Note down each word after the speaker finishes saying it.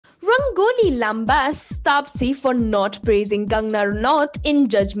Rangoli lambasts Taapsee for not praising Kangana Ranaut in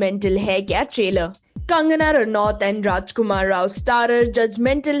Judgementall Hai Kya trailer. Kangana Ranaut and Rajkumar Rao starrer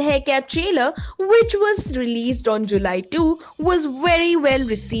Judgementall Hai Kya trailer, which was released on July 2, was very well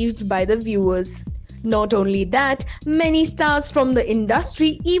received by the viewers. Not only that, many stars from the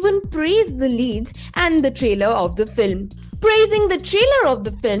industry even praised the leads and the trailer of the film. Praising the trailer of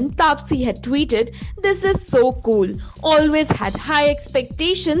the film, Taapsee had tweeted, "This is so cool. Always had high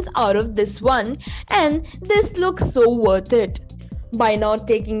expectations out of this one, and this looks so worth it." By not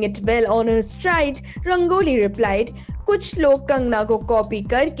taking it well on her stride, Rangoli replied, "कुछ लोग कंगना को copy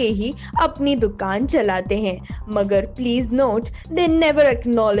करके ही अपनी दुकान चलाते हैं, मगर please note, they never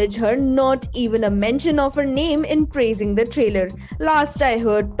acknowledge her, not even a mention of her name in praising the trailer. Last I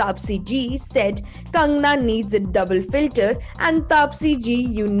heard, Taapsee ji said, Kangana needs a double filter, and Taapsee ji,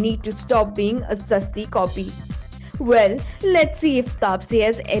 you need to stop being a sasti copy." Well, let's see if Taapsee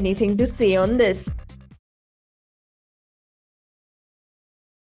has anything to say on this.